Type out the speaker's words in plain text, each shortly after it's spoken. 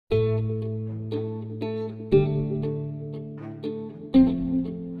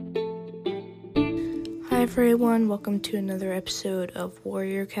everyone, welcome to another episode of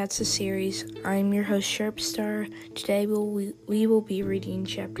Warrior Cats the series. I'm your host Sharpstar. Today we will be reading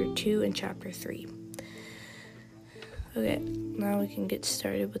chapter 2 and chapter 3. Okay, now we can get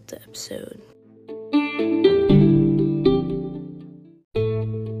started with the episode.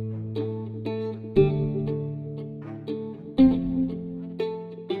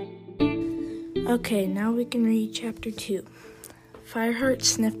 Okay, now we can read chapter 2. Fireheart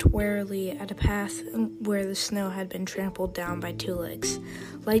sniffed warily at a path where the snow had been trampled down by two legs.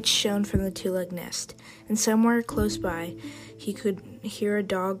 Lights shone from the two-leg nest, and somewhere close by he could hear a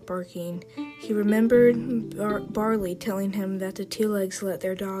dog barking. He remembered Barley telling him that the two legs let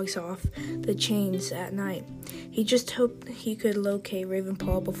their dogs off the chains at night. He just hoped he could locate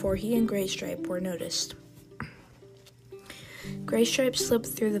Ravenpaw before he and Graystripe were noticed. Graystripe slipped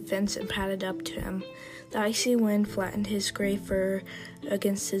through the fence and padded up to him. The icy wind flattened his gray fur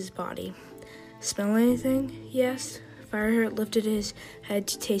against his body. "Smell anything?" he asked. Fireheart lifted his head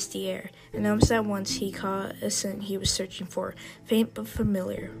to taste the air, and almost at once he caught a scent he was searching for, faint but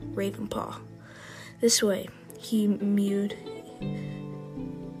familiar. Ravenpaw. "This way," he mewed.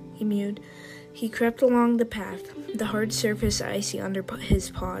 He crept along the path, the hard surface icy under his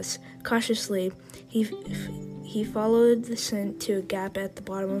paws. Cautiously, he followed the scent to a gap at the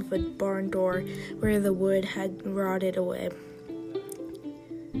bottom of a barn door where the wood had rotted away.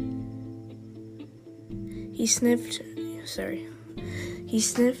 He sniffed,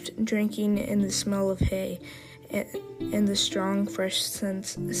 drinking in the smell of hay and the strong, fresh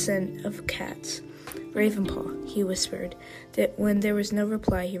scent of cats. "Ravenpaw," he whispered. When there was no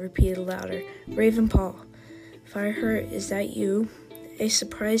reply, he repeated louder, "Ravenpaw." "Fireheart, is that you?" A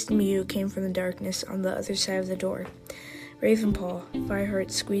surprised mew came from the darkness on the other side of the door. "Ravenpaw." Fireheart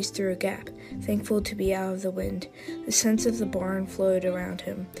squeezed through a gap, thankful to be out of the wind. The scents of the barn flowed around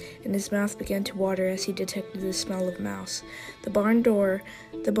him, and his mouth began to water as he detected the smell of mouse. The barn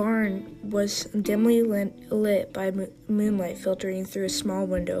was dimly lit by moonlight filtering through a small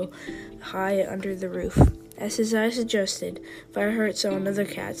window high under the roof. As his eyes adjusted, Fireheart saw another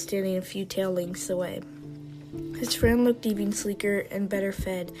cat standing a few tail lengths away. His friend looked even sleeker and better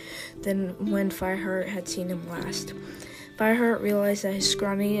fed than when Fireheart had seen him last. Fireheart realized how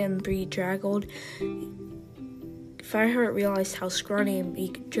scrawny and bedraggled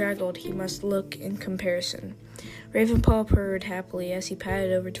he must look in comparison. Ravenpaw purred happily as he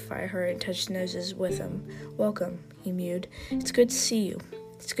padded over to Fireheart and touched noses with him. "Welcome," he mewed. "It's good to see you."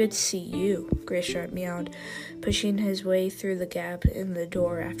 "It's good to see you," Graystripe meowed, pushing his way through the gap in the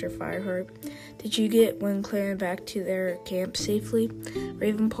door after Fireheart. "Did you get WindClan back to their camp safely?"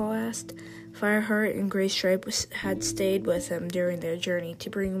 Ravenpaw asked. Fireheart and Graystripe had stayed with him during their journey to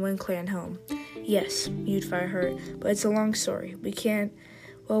bring WindClan home. "Yes," mewed Fireheart, "but it's a long story. We can't—"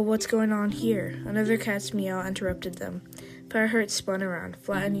 "Well, what's going on here?" Another cat's meow interrupted them. Fireheart spun around,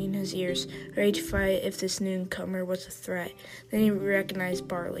 flattening his ears, ready to fight if this newcomer was a threat. Then he recognized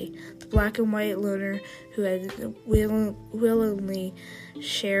Barley, the black and white loner who had willingly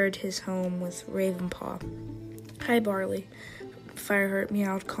shared his home with Ravenpaw. "Hi, Barley," Fireheart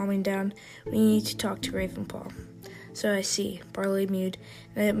meowed, calming down. "We need to talk to Ravenpaw." "So I see," Barley mewed,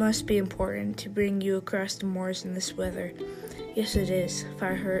 "and it must be important to bring you across the moors in this weather." "Yes, it is,"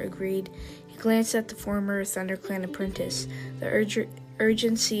 Fireheart agreed. He glanced at the former ThunderClan apprentice, the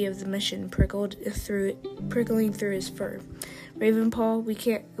urgency of the mission prickling through his fur. "Ravenpaw,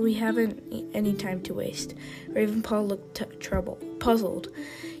 we haven't any time to waste." Ravenpaw looked puzzled.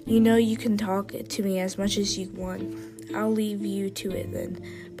 "You know you can talk to me as much as you want." "I'll leave you to it then,"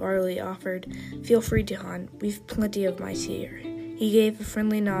 Barley offered. "Feel free to hunt. We've plenty of mice here." He gave a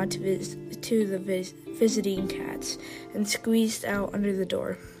friendly nod to the visiting cats and squeezed out under the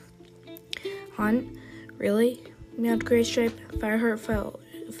door. "Hunt? Really?" meowed Graystripe. Fireheart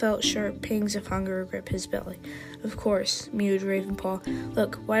felt sharp pangs of hunger grip his belly. "Of course," mewed Ravenpaw.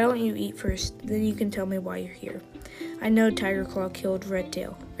 "Look, why don't you eat first? Then you can tell me why you're here." "I know Tigerclaw killed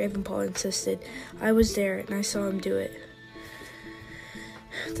Redtail," Ravenpaw insisted. "I was there, and I saw him do it."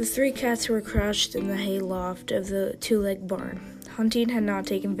 The three cats were crouched in the hay loft of the two-leg barn. Hunting had not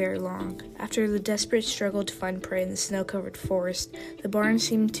taken very long. After the desperate struggle to find prey in the snow-covered forest, the barn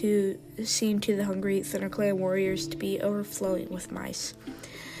seemed to the hungry ThunderClan warriors to be overflowing with mice.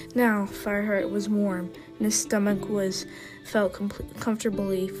 Now Fireheart was warm, and his stomach felt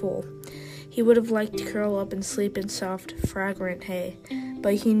comfortably full. He would have liked to curl up and sleep in soft, fragrant hay,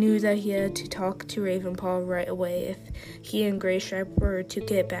 but he knew that he had to talk to Ravenpaw right away if he and Graystripe were to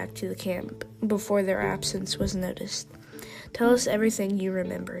get back to the camp before their absence was noticed. "Tell us everything you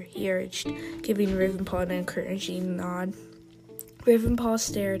remember," he urged, giving Ravenpaw an encouraging nod. Ravenpaw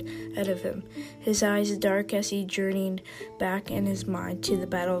stared ahead of him, his eyes dark as he journeyed back in his mind to the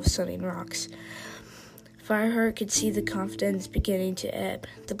Battle of Sunning Rocks. Fireheart could see the confidence beginning to ebb.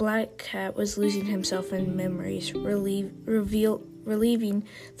 The black cat was losing himself in memories, relieving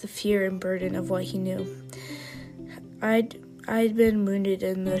the fear and burden of what he knew. I'd been wounded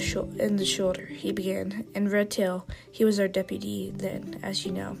in the shoulder, he began, and Redtail, he was our deputy then, as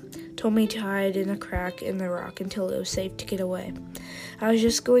you know, told me to hide in a crack in the rock until it was safe to get away. I was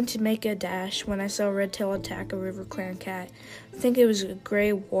just going to make a dash when I saw Redtail attack a River Clan cat. I think it was a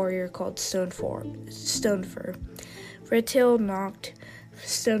gray warrior called Stonefur. Redtail knocked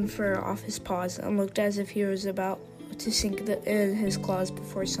Stonefur off his paws and looked as if he was about to sink in his claws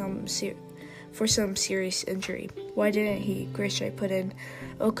for some serious injury. Why didn't he? Graystripe put in.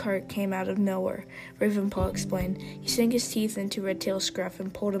 Oakheart came out of nowhere, Ravenpaw explained. He sank his teeth into Redtail's scruff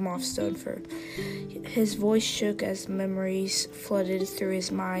and pulled him off Stonefur. His voice shook as memories flooded through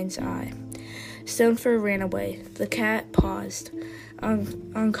his mind's eye. Stonefur ran away. The cat paused,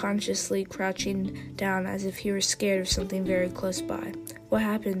 unconsciously crouching down as if he were scared of something very close by. What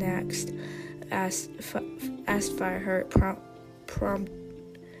happened next? asked Fireheart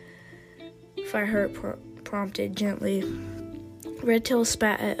prompted gently. Redtail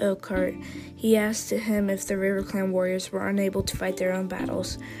spat at Oakheart. He asked him if the River Clan warriors were unable to fight their own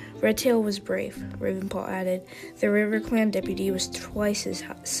battles. Redtail was brave, Ravenpaw added. The River Clan deputy was twice his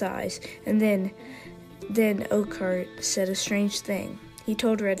size, and then Oakheart said a strange thing. He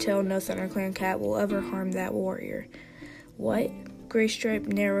told Redtail no ThunderClan cat will ever harm that warrior. What? Graystripe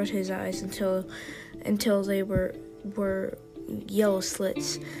narrowed his eyes until they were yellow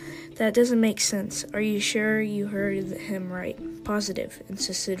slits. That doesn't make sense. Are you sure you heard him right? Positive,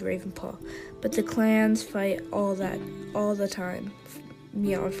 insisted Ravenpaw. But the clans fight all the time,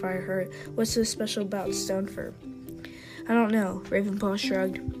 meowed Fireheart. What's so special about Stonefur? I don't know, Ravenpaw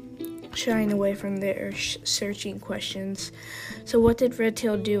shrugged, shying away from their searching questions. So what did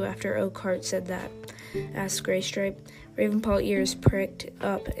Redtail do after Oakheart said that? Asked Graystripe. Ravenpaw's ears pricked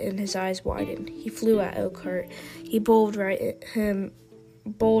up and his eyes widened. He flew at Oakheart. He bowled him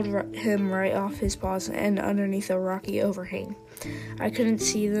right off his paws and underneath a rocky overhang. I couldn't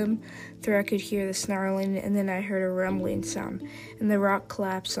see them, though I could hear the snarling, and then I heard a rumbling sound, and the rock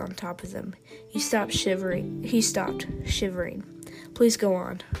collapsed on top of them. He stopped shivering. Please go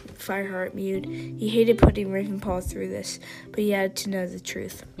on, Fireheart mewed. He hated putting Ravenpaw through this, but he had to know the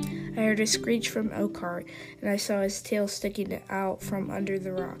truth. I heard a screech from Oakheart, and I saw his tail sticking out from under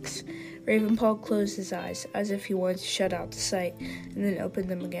the rocks. Ravenpaw closed his eyes, as if he wanted to shut out the sight, and then opened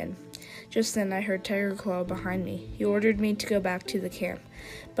them again. Just then I heard Tigerclaw behind me. He ordered me to go back to the camp,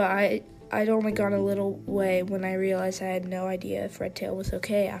 but I'd only gone a little way when I realized I had no idea if Redtail was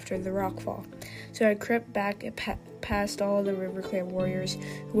okay after the rockfall. So I crept back past all the River Clan warriors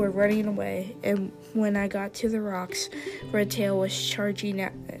who were running away, and when I got to the rocks, Redtail was charging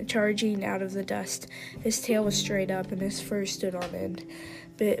out of the dust. His tail was straight up and his fur stood on end,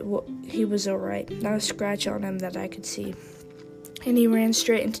 but he was all right. Not a scratch on him that I could see. And he ran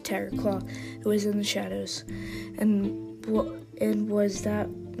straight into Tigerclaw, who was in the shadows. And was that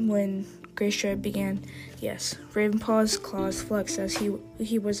when Graystripe began? Yes. Ravenpaw's claws flexed as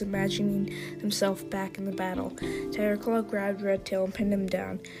he was imagining himself back in the battle. Tigerclaw grabbed Redtail and pinned him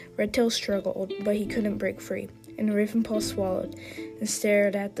down. Redtail struggled, but he couldn't break free, and Ravenpaw swallowed and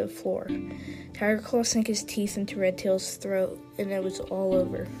stared at the floor. Tigerclaw sank his teeth into Redtail's throat, and it was all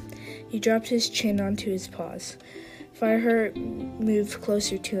over. He dropped his chin onto his paws. Fireheart moved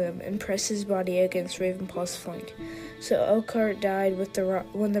closer to him and pressed his body against Ravenpaw's flank. So Oakheart died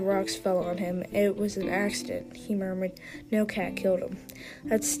when the rocks fell on him. It was an accident, he murmured. No cat killed him.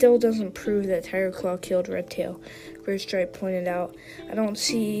 That still doesn't prove that Tigerclaw killed Redtail, Graystripe pointed out. I don't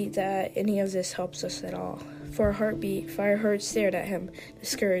see that any of this helps us at all. For a heartbeat, Fireheart stared at him,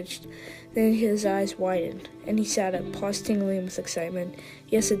 discouraged. Then his eyes widened, and he sat up, paws tingling with excitement.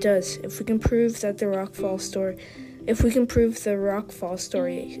 Yes, it does. If we can prove the Rockfall story, it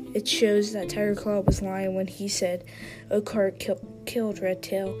shows that Tigerclaw was lying when he said Oakheart killed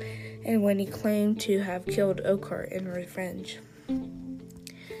Redtail, and when he claimed to have killed Oakheart in revenge.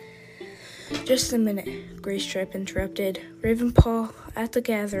 Just a minute, Graystripe interrupted. Ravenpaw, at the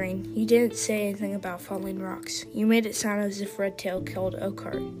gathering, you didn't say anything about falling rocks. You made it sound as if Redtail killed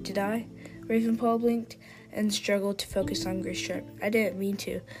Oakheart. Did I? Ravenpaw blinked and struggled to focus on Graystripe. I didn't mean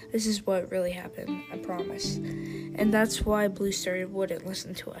to. This is what really happened, I promise. And that's why Bluestar wouldn't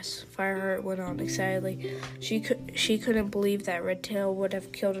listen to us, Fireheart went on excitedly. She couldn't believe that Redtail would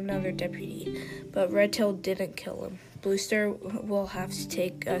have killed another deputy, but Redtail didn't kill him. Bluestar will have to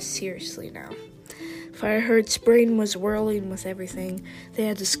take us seriously now. Fireheart's brain was whirling with everything they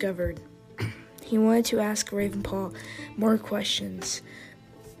had discovered. He wanted to ask Ravenpaw more questions,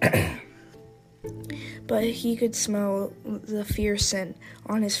 but he could smell the fear scent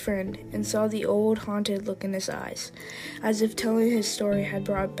on his friend and saw the old haunted look in his eyes, as if telling his story had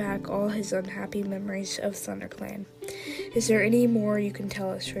brought back all his unhappy memories of ThunderClan. "Is there any more you can tell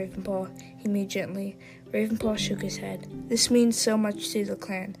us, Ravenpaw?" he made gently. Ravenpaw shook his head. "This means so much to the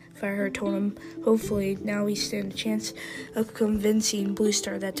clan," Fireheart told him. "Hopefully, now we stand a chance of convincing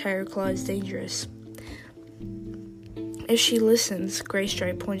Bluestar that Tigerclaw is dangerous." "If she listens,"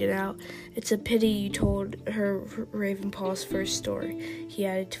 Graystripe pointed out. "It's a pity you told her Ravenpaw's first story," he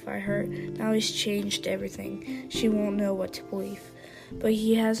added to Fireheart. "Now he's changed everything. She won't know what to believe." "But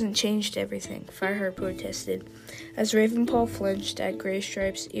he hasn't changed everything," Fireheart protested. As Ravenpaw flinched at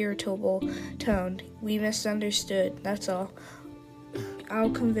Graystripe's irritable tone, "We misunderstood, that's all.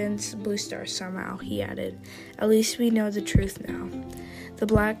 I'll convince Bluestar somehow," he added. "At least we know the truth now." The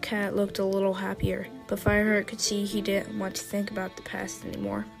black cat looked a little happier, but Fireheart could see he didn't want to think about the past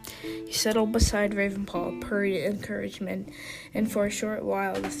anymore. He settled beside Ravenpaw, purred encouragement, and for a short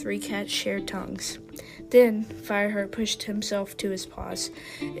while the three cats shared tongues. Then Fireheart pushed himself to his paws.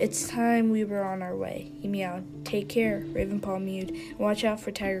 "It's time we were on our way," he meowed. "Take care," Ravenpaw mewed, "and watch out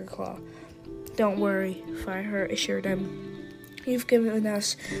for Tigerclaw." "Don't worry," Fireheart assured him. "You've given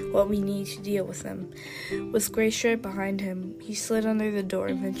us what we need to deal with them." With Graystripe behind him, he slid under the door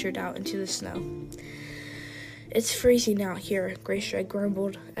and ventured out into the snow. "It's freezing out here," Graystripe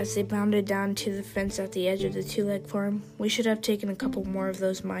grumbled as they bounded down to the fence at the edge of the two-leg farm. "We should have taken a couple more of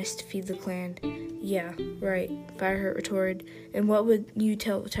those mice to feed the clan." "Yeah, right," Fireheart retorted. "And what would you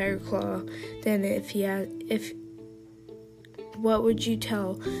tell Tigerclaw then What would you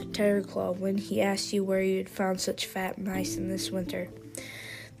tell Tigerclaw when he asked you where you had found such fat mice in this winter?"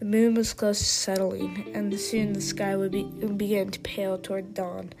 The moon was close to settling, and soon the sky would begin to pale toward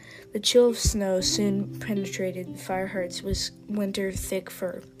dawn. The chill of snow soon penetrated Fireheart's winter thick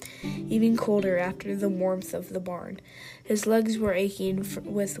fur, even colder after the warmth of the barn. His legs were aching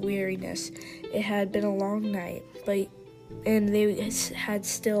with weariness. It had been a long night, and they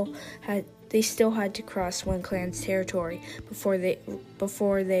still had to cross one clan's territory before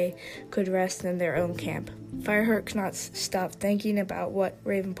they could rest in their own camp. Fireheart could not stop thinking about what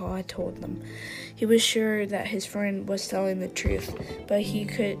Ravenpaw had told them. He was sure that his friend was telling the truth, but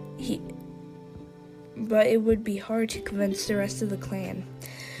it would be hard to convince the rest of the clan.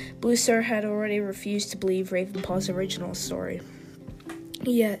 Bluestar had already refused to believe Ravenpaw's original story.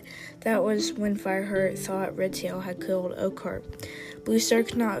 Yet, that was when Fireheart thought Redtail had killed Oakheart. Bluestar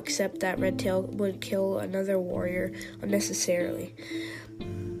could not accept that Redtail would kill another warrior unnecessarily.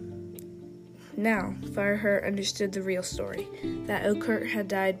 Now, Fireheart understood the real story, that Oakheart had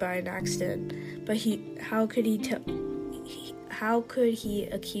died by an accident, but how could he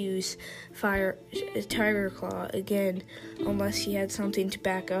accuse Tigerclaw again unless he had something to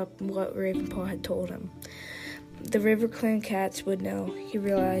back up what Ravenpaw had told him? The RiverClan cats would know, he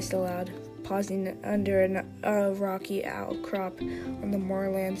realized aloud, pausing under a rocky outcrop on the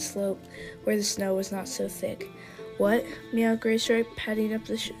moorland slope where the snow was not so thick. "What?" meowed Graystripe, padding up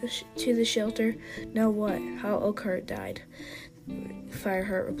to the shelter. "No, what? How Oakheart died,"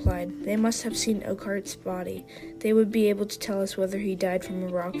 Fireheart replied. "They must have seen Oakheart's body. They would be able to tell us whether he died from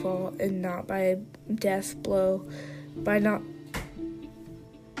a rockfall and not by a death blow,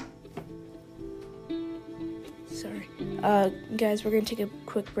 Guys, we're going to take a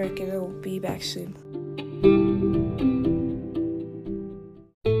quick break and we'll be back soon.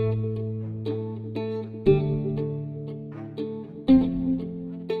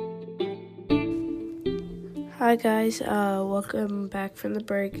 Hi guys, welcome back from the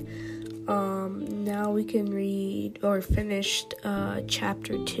break. Now we can read or finished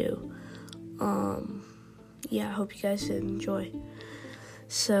chapter 2. I hope you guys enjoy.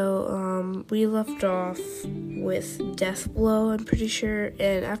 So, we left off with Death Blow, I'm pretty sure,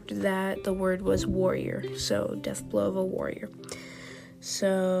 and after that, the word was warrior, so Death Blow of a warrior.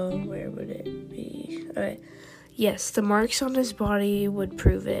 So, where would it be? Alright. Yes, the marks on his body would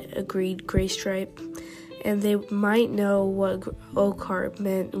prove it, agreed Graystripe, and they might know what Oakheart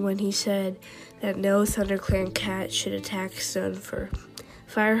meant when he said that no ThunderClan cat should attack Stonefur.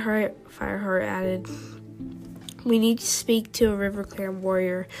 Fireheart added, "We need to speak to a RiverClan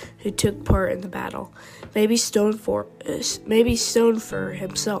warrior who took part in the battle. Maybe Stonefur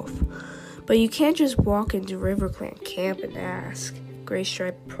himself. But you can't just walk into RiverClan camp and ask,"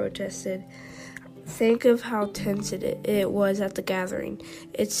 Graystripe protested. Think of how tense it was at the gathering.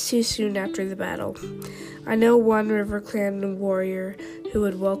 It's too soon after the battle. I know one River Clan warrior who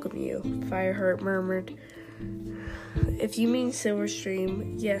would welcome you, Fireheart murmured. If you mean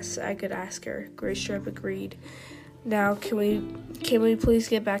Silverstream, yes, I could ask her, Graystripe agreed. Now, can we please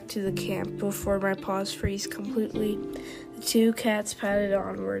get back to the camp before my paws freeze completely? The two cats padded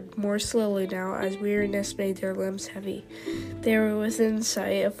onward, more slowly now, as weariness made their limbs heavy. They were within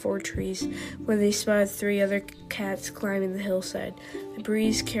sight of 4 trees when they spied 3 other cats climbing the hillside. The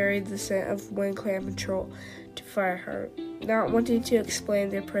breeze carried the scent of Wind Clan patrol to Fireheart. Not wanting to explain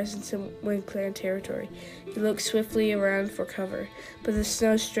their presence in Wind Clan territory, he looked swiftly around for cover, but the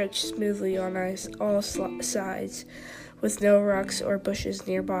snow stretched smoothly on all sides, with no rocks or bushes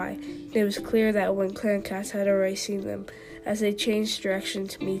nearby. It was clear that Wind Clan cats had already seen them, as they changed direction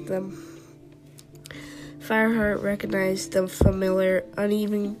to meet them. Fireheart recognized the familiar,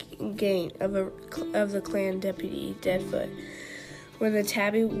 uneven gait of the clan deputy, Deadfoot, when the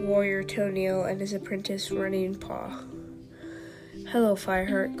tabby warrior Toenail and his apprentice Running Paw. Hello,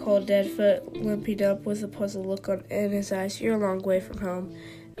 Fireheart, called Deadfoot, limping up with a puzzled look in his eyes. You're a long way from home.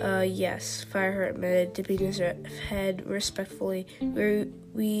 Yes, Fireheart admitted, dipping his head respectfully.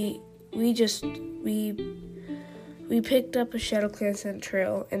 We picked up a Shadow Clan scent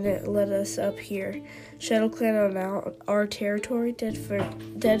trail, and it led us up here. Shadow Clan on our territory?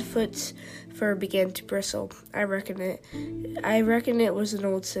 Deadfoot's fur began to bristle. I reckon it was an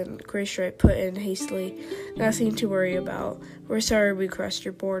old scent, Graystripe put in hastily. Nothing to worry about. We're sorry we crossed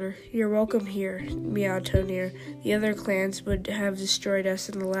your border. You're welcome here, meowed Toenail. The other clans would have destroyed us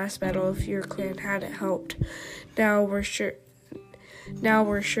in the last battle if your clan hadn't helped. Now we're sure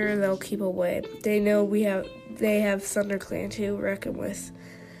they'll keep away. They know they have Thunder Clan to reckon with.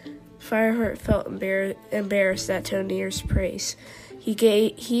 Fireheart felt embarrassed at Toenail's praise.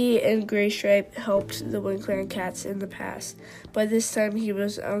 He and Graystripe helped the Wind Clan cats in the past, but this time he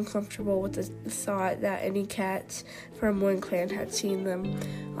was uncomfortable with the thought that any cats from Wind Clan had seen them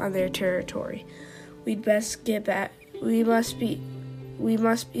on their territory. We'd best get back. We must be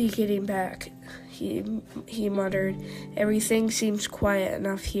getting back, he muttered. Everything seems quiet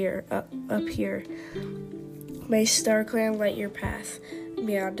enough here, up here. May Star Clan light your path,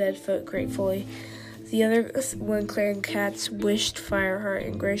 meowed Deadfoot gratefully. The other Wind Clan cats wished Fireheart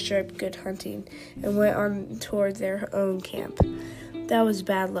and Graystripe good hunting and went on toward their own camp. That was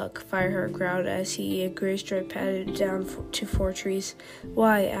bad luck, Fireheart growled as he and Graystripe padded down to 4 trees.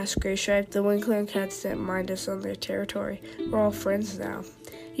 Why? Asked Graystripe. The Wind Clan cats didn't mind us on their territory. We're all friends now.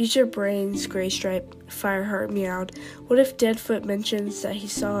 Use your brains, Graystripe, Fireheart meowed. What if Deadfoot mentions that he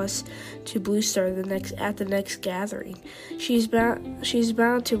saw us to Blue Star at the next gathering? She's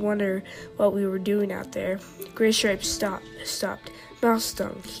bound to wonder what we were doing out there. Graystripe stopped. Mouse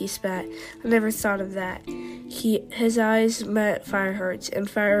dung, he spat. I never thought of that. His eyes met Fireheart's, and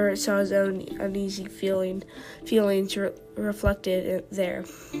Fireheart saw his own uneasy feelings reflected there.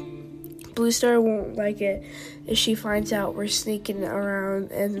 Blue Star won't like it if she finds out we're sneaking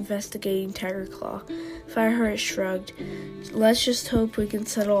around and investigating Tiger Claw. Fireheart shrugged. Let's just hope we can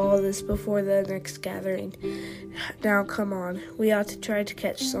settle all this before the next gathering. Now come on. We ought to try to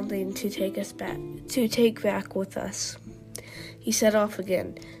catch something to take back with us. He set off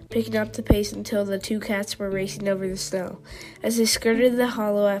again, picking up the pace until the 2 cats were racing over the snow. As they skirted the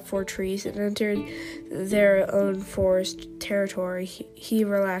hollow at 4 trees and entered their own forest territory, he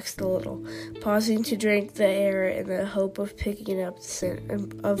relaxed a little, pausing to drink the air in the hope of picking up the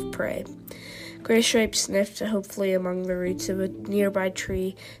scent of prey. Graystripe sniffed hopefully among the roots of a nearby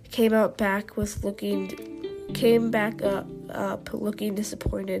tree, came back up looking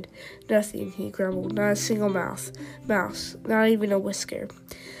disappointed. Nothing, he grumbled. Not a single mouse, not even a whisker.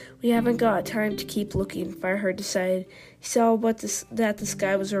 We haven't got time to keep looking, Fireheart decided. He saw that the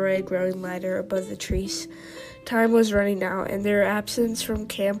sky was already growing lighter above the trees. Time was running out, and their absence from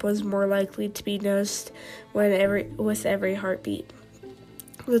camp was more likely to be noticed with every heartbeat.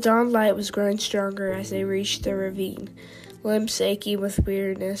 The dawn light was growing stronger as they reached the ravine. Limbs aching with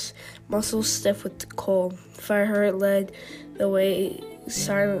weariness, muscles stiff with the cold. Fireheart led the way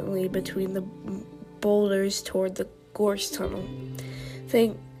silently between the boulders toward the gorse tunnel.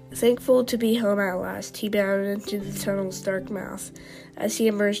 Thankful to be home at last, he bounded into the tunnel's dark mouth. As he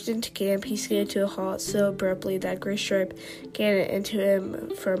emerged into camp, he skated to a halt so abruptly that Graystripe cannoned into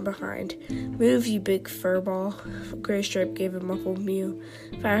him from behind. Move, you big furball, Graystripe gave a muffled mew.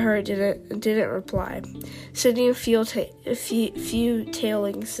 Fireheart didn't reply. Sending a few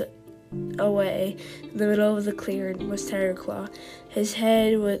tailings away in the middle of the clearing was Tiger Claw. His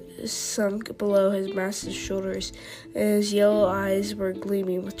head was sunk below his massive shoulders, and his yellow eyes were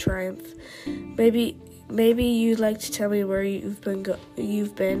gleaming with triumph. Maybe you'd like to tell me where you've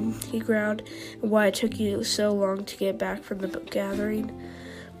been, he growled, and why it took you so long to get back from the gathering.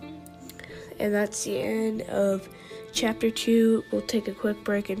 And that's the end of Chapter 2. We'll take a quick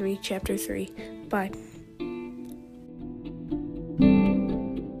break and read Chapter 3. Bye.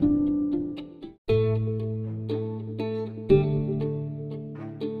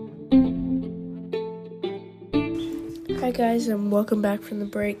 Hi guys, and welcome back from the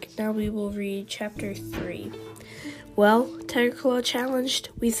break. Now we will read Chapter 3. Well, Tiger Claw challenged.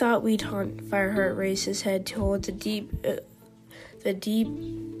 We thought we'd hunt. Fireheart raised his head to hold the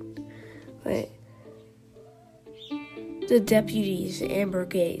deputy's amber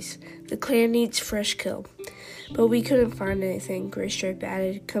gaze. The clan needs fresh kill. But we couldn't find anything, Graystripe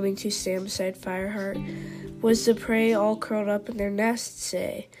added, coming to stand beside Fireheart. Was the prey all curled up in their nest,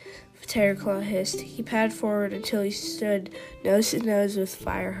 say? Tiger Claw hissed. He padded forward until he stood nose to nose with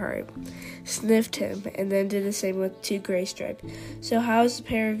Fireheart, sniffed him, and then did the same with Graystripe. So how's the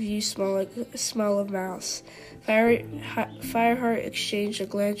pair of you smell of mouse? Fireheart exchanged a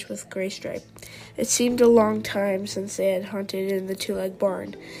glance with Graystripe. It seemed a long time since they had hunted in the two-leg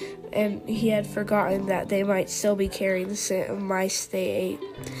barn, and he had forgotten that they might still be carrying the scent of mice they ate.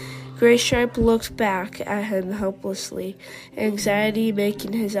 Graystripe looked back at him helplessly, anxiety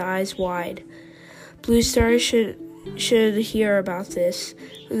making his eyes wide. Bluestar should hear about this,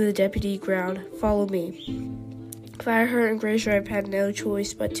 the deputy growled. Follow me. Fireheart and Graystripe had no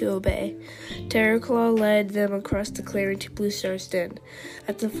choice but to obey. Tiger Claw led them across the clearing to Bluestar's den,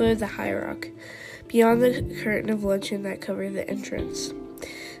 at the foot of the high rock, beyond the curtain of luncheon that covered the entrance.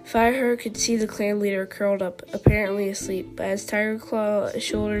 Fireheart could see the clan leader curled up, apparently asleep, but as Tiger Claw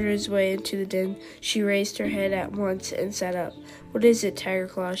shouldered his way into the den, she raised her head at once and sat up. What is it, Tiger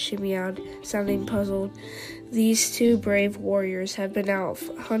Claw? She meowed, sounding puzzled. These two brave warriors have been out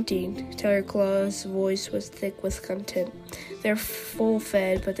hunting. Tiger Claw's voice was thick with content. They're full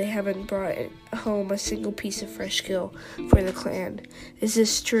fed, but they haven't brought home a single piece of fresh kill for the clan. Is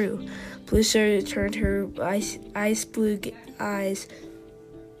this true? Bluestar turned her ice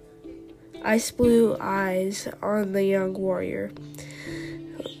blue eyes on the young warrior.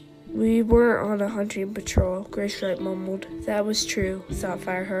 We weren't on a hunting patrol, Graystripe mumbled. That was true, thought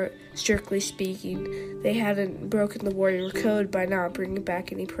Fireheart. Strictly speaking, they hadn't broken the warrior code by not bringing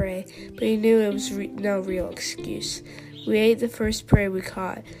back any prey, but he knew it was no real excuse. We ate the first prey we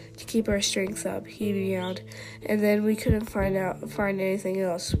caught to keep our strength up, he meowed, and then we couldn't find anything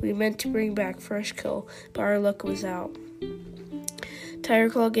else. We meant to bring back fresh kill, but our luck was out. Tiger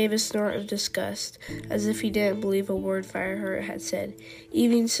Claw gave a snort of disgust, as if he didn't believe a word Fireheart had said.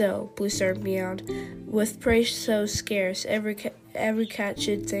 Even so, Bluestar meowed, with prey so scarce, every cat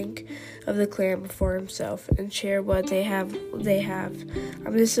should think of the clan before himself and share what they have.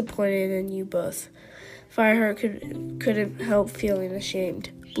 I'm disappointed in you both. Fireheart couldn't help feeling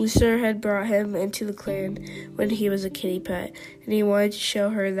ashamed. Bluestar had brought him into the clan when he was a kitty pet, and he wanted to show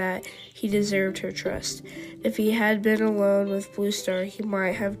her that he deserved her trust. If he had been alone with Bluestar, he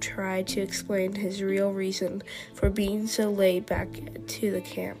might have tried to explain his real reason for being so late back to the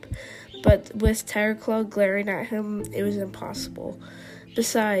camp. But with Tiger Claw glaring at him, it was impossible.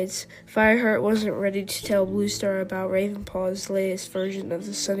 Besides, Fireheart wasn't ready to tell Bluestar about Ravenpaw's latest version of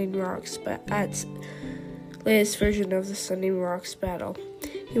the Sunning Rocks battle.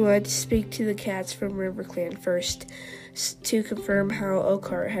 He wanted to speak to the cats from RiverClan first, to confirm how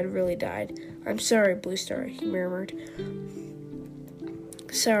Oakheart had really died. I'm sorry, Bluestar, he murmured.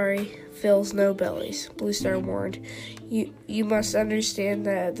 Sorry fills no bellies, Bluestar warned. You must understand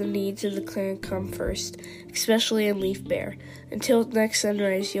that the needs of the clan come first, especially in Leaf Bear. Until next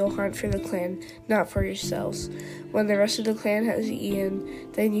sunrise, you'll hunt for the clan, not for yourselves. When the rest of the clan has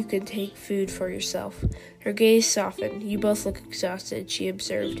eaten, then you can take food for yourself. Her gaze softened. You both look exhausted, she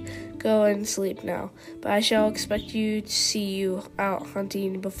observed. Go and sleep now, but I shall expect to see you out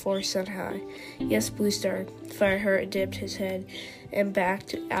hunting before sun-high. Yes, Bluestar. Fireheart dipped his head and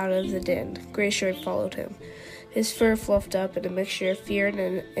backed out of the den. Graystripe followed him, his fur fluffed up in a mixture of fear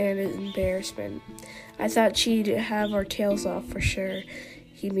and embarrassment. I thought she'd have our tails off for sure,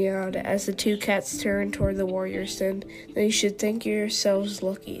 he meowed as the two cats turned toward the warriors. Then you should think yourselves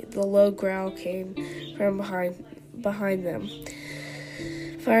lucky. The low growl came from behind them.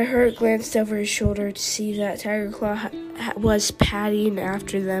 Fireheart glanced over his shoulder to see that Tiger Claw was padding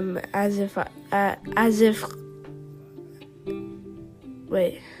after them as if.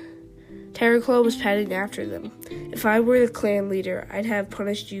 Tiger Terraclaw was padding after them. If I were the clan leader, I'd have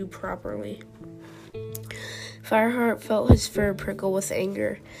punished you properly. Fireheart felt his fur prickle with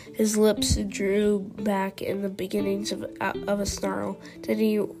anger. His lips drew back in the beginnings of a snarl. Then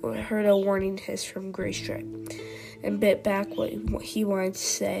he heard a warning hiss from Graystripe and bit back what he wanted to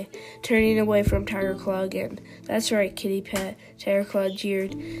say, turning away from Tigerclaw again. "That's right, kitty pet," Tigerclaw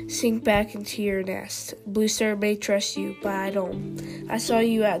jeered. "Sink back into your nest. Bluestar may trust you, but I don't. I saw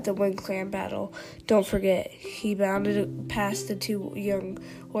you at the Wind Clan battle. Don't forget." He bounded past the two young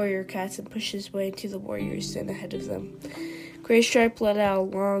warrior cats and pushed his way into the warriors then ahead of them. Graystripe let out a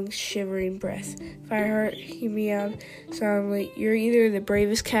long, shivering breath. "Fireheart," he meowed solemnly, "you're either the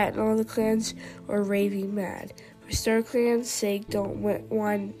bravest cat in all the clans or raving mad. For StarClan's sake, don't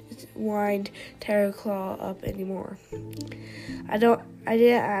wind Terraclaw up anymore." I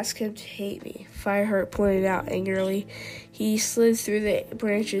didn't ask him to hate me," Fireheart pointed out angrily. He slid through the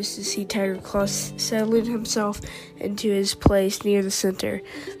branches to see Tigerclaw settling himself into his place near the center.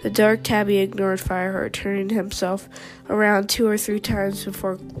 The dark tabby ignored Fireheart, turning himself around 2 or 3 times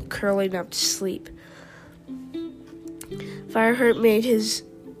before curling up to sleep. Fireheart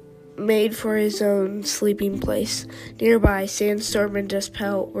made for his own sleeping place. Nearby, Sandstorm and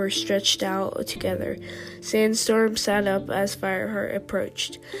Dustpelt were stretched out together. Sandstorm sat up as Fireheart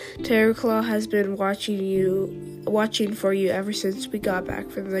approached. "Terraclaw has been watching for you ever since we got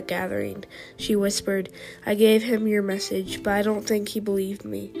back from the gathering," she whispered. "I gave him your message, but I don't think he believed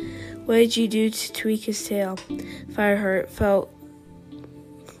me." "What did you do to tweak his tail?" Fireheart felt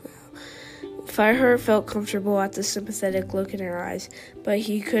comfortable at the sympathetic look in her eyes, but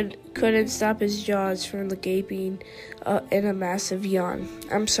he couldn't stop his jaws from the gaping in a massive yawn.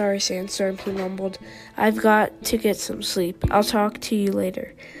 "I'm sorry, Sandstorm," he mumbled. "I've got to get some sleep. I'll talk to you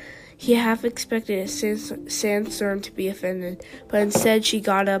later." He half expected Sandstorm to be offended, but instead she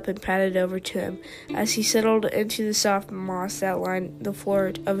got up and padded over to him. As he settled into the soft moss that lined the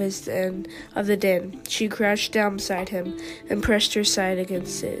floor of the den, she crouched down beside him and pressed her side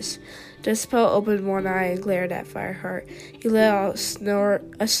against his. Dustpelt opened one eye and glared at Fireheart. He let out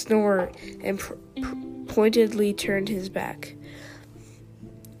a snort and pointedly turned his back.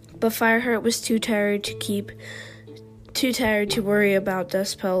 But Fireheart was too tired to worry about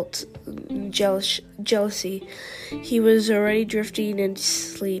Dustpelt's jealousy. He was already drifting into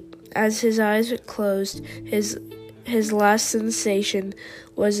sleep. As his eyes closed, his last sensation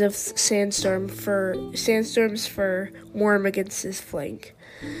was of Sandstorm's fur warm against his flank.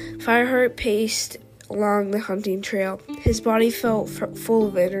 Fireheart paced along the hunting trail. His body felt full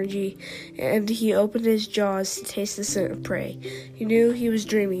of energy, and he opened his jaws to taste the scent of prey. He knew he was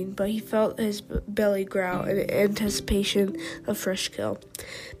dreaming, but he felt his belly growl in anticipation of fresh kill.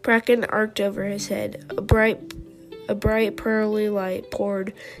 Bracken arced over his head. A bright pearly light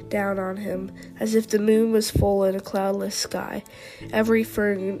poured down on him, as if the moon was full in a cloudless sky. Every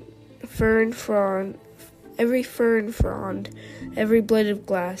fern frond, every blade of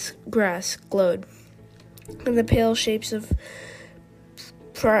grass glowed, and the pale shapes of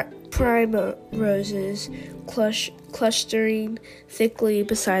primroses clustering thickly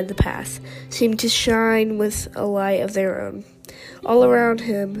beside the path seemed to shine with a light of their own. All around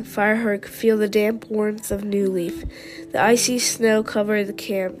him, Fireheart could feel the damp warmth of new leaf. The icy snow covered the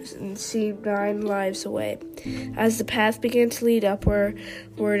camp and seemed 9 lives away. As the path began to lead upward,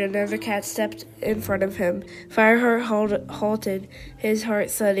 another cat stepped in front of him. Fireheart halted, his heart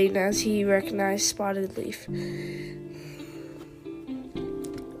thudding as he recognized Spotted Leaf.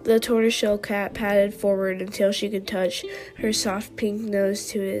 The tortoiseshell cat padded forward until she could touch her soft pink nose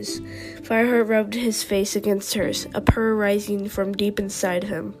to his. Fireheart rubbed his face against hers, a purr rising from deep inside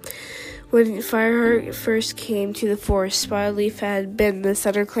him. When Fireheart first came to the forest, Spotted Leaf had been the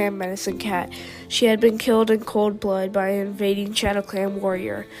Thunder Clan medicine cat. She had been killed in cold blood by an invading Shadow Clan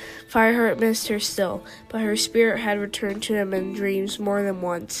warrior. Fireheart missed her still, but her spirit had returned to him in dreams more than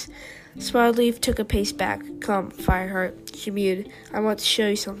once. Spotted Leaf took a pace back. "Come, Fireheart," she mewed. "I want to show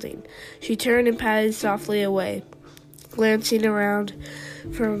you something." She turned and padded softly away, glancing around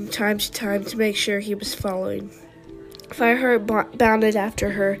from time to time to make sure he was following. Fireheart bounded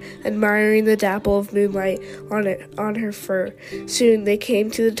after her, admiring the dapple of moonlight on her fur. Soon they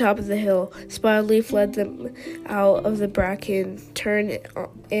came to the top of the hill. Spotted Leaf led them out of the bracken, turned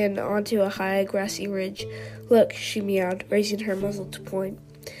in onto a high grassy ridge. "Look," she meowed, raising her muzzle to point.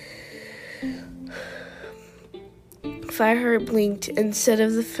 Fireheart blinked. Instead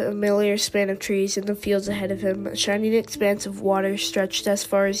of the familiar span of trees in the fields ahead of him, a shining expanse of water stretched as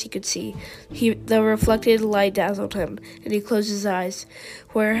far as he could see. The reflected light dazzled him, and he closed his eyes.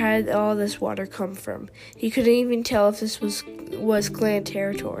 Where had all this water come from? He couldn't even tell if this was clan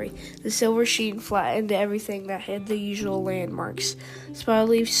territory. The silver sheen flattened everything that hid the usual landmarks.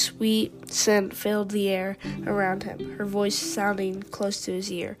 Spotleaf's sweet scent filled the air around him, her voice sounding close to his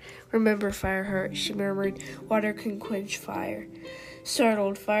ear. "Remember, Fireheart," she murmured, "water can quench fire."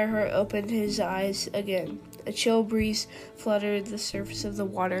 Startled, Fireheart opened his eyes again. A chill breeze fluttered the surface of the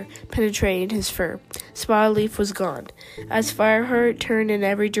water, penetrating his fur. Spotleaf was gone. As Fireheart turned in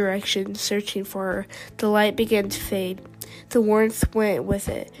every direction, searching for her, the light began to fade. The warmth went with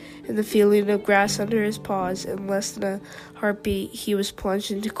it, and the feeling of grass under his paws. In less than a heartbeat, he was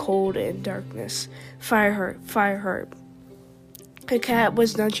plunged into cold and darkness. Fireheart, Fireheart. A cat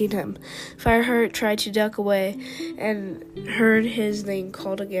was nudging him. Fireheart tried to duck away and heard his name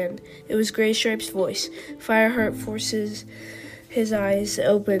called again. It was Graystripe's voice. Fireheart forces his eyes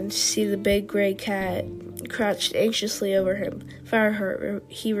open to see the big gray cat crouched anxiously over him. "Fireheart,"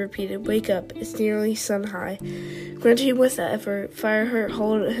 he repeated, "wake up. It's nearly sun high." Grunting with effort, Fireheart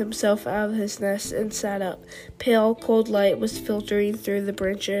hauled himself out of his nest and sat up. Pale, cold light was filtering through the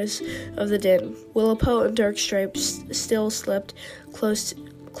branches of the den. Willowpote and Darkstripe still slept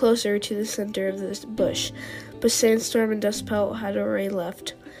closer to the center of the bush, but Sandstorm and Dustpelt had already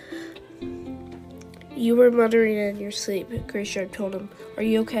left. "You were muttering in your sleep," Graystripe told him. "Are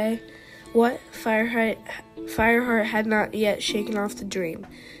you okay?" "What?" Fireheart had not yet shaken off the dream.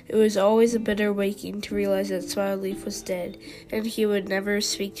 It was always a bitter waking to realize that Spotleaf was dead, and he would never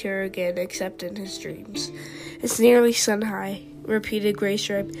speak to her again except in his dreams. "It's nearly sun high," repeated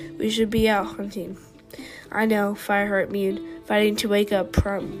Graystripe. "We should be out hunting." "I know," Fireheart mewed, fighting to wake up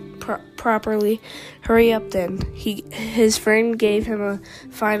properly. "Hurry up, then." His friend gave him a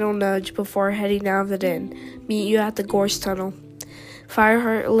final nudge before heading out of the den. "Meet you at the gorse tunnel."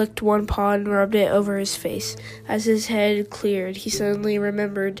 Fireheart licked one paw and rubbed it over his face. As his head cleared, he suddenly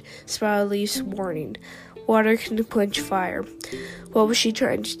remembered Spotleaf's warning. Water can quench fire. What was she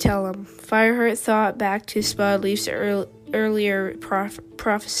trying to tell him? Fireheart thought back to Spotleaf's earlier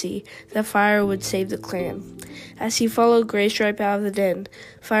prophecy that fire would save the clan. As he followed Graystripe out of the den,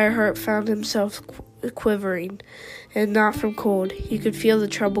 Fireheart found himself quivering, and not from cold. He could feel the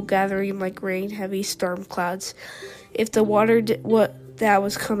trouble gathering like rain-heavy storm clouds. If the water that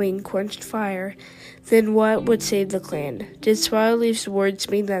was coming quenched fire, then what would save the clan? Did Spotleaf's words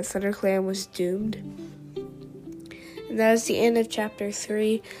mean that ThunderClan was doomed? And that is the end of Chapter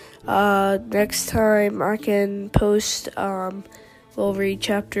 3. Next time I can post, we'll read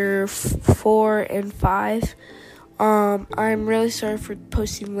Chapter 4 and 5. I'm really sorry for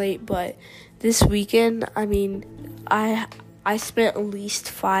posting late, but this weekend, I spent at least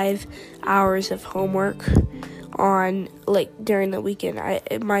 5 hours of homework on, during the weekend.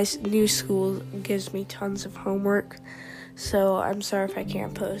 My new school gives me tons of homework, so I'm sorry if I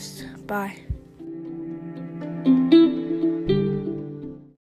can't post. Bye.